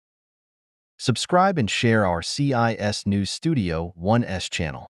Subscribe and share our CIS News Studio 1s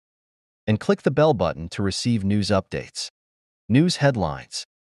channel. And click the bell button to receive news updates. News headlines.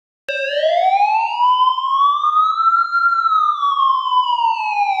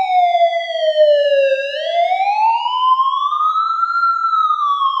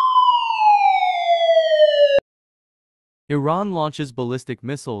 Iran launches ballistic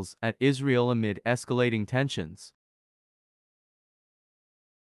missiles at Israel amid escalating tensions.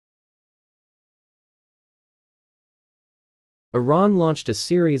 Iran launched a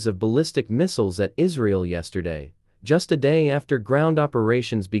series of ballistic missiles at Israel yesterday, just a day after ground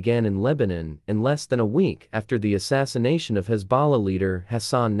operations began in Lebanon and less than a week after the assassination of Hezbollah leader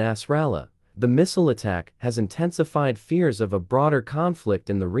Hassan Nasrallah. The missile attack has intensified fears of a broader conflict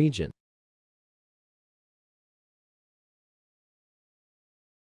in the region.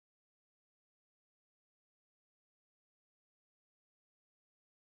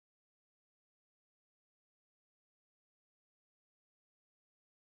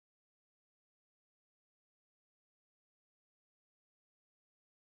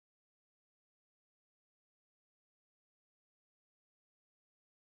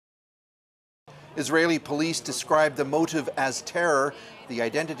 Israeli police describe the motive as terror. The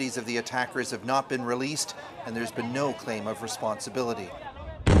identities of the attackers have not been released, and there's been no claim of responsibility.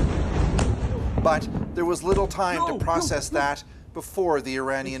 But there was little time to process that before the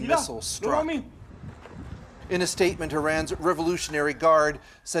Iranian missiles struck. In a statement, Iran's Revolutionary Guard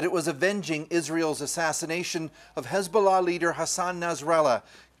said it was avenging Israel's assassination of Hezbollah leader Hassan Nasrallah,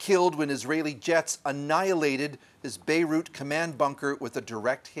 killed when Israeli jets annihilated his Beirut command bunker with a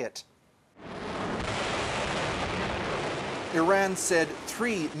direct hit. Iran said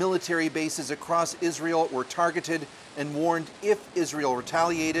 3 military bases across Israel were targeted and warned if Israel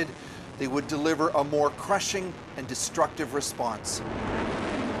retaliated, they would deliver a more crushing and destructive response.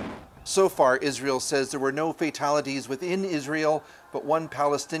 So far, Israel says there were no fatalities within Israel, but one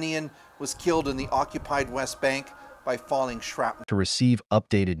Palestinian was killed in the occupied West Bank by falling shrapnel. To receive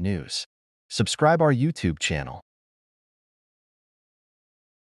updated news, subscribe our YouTube channel.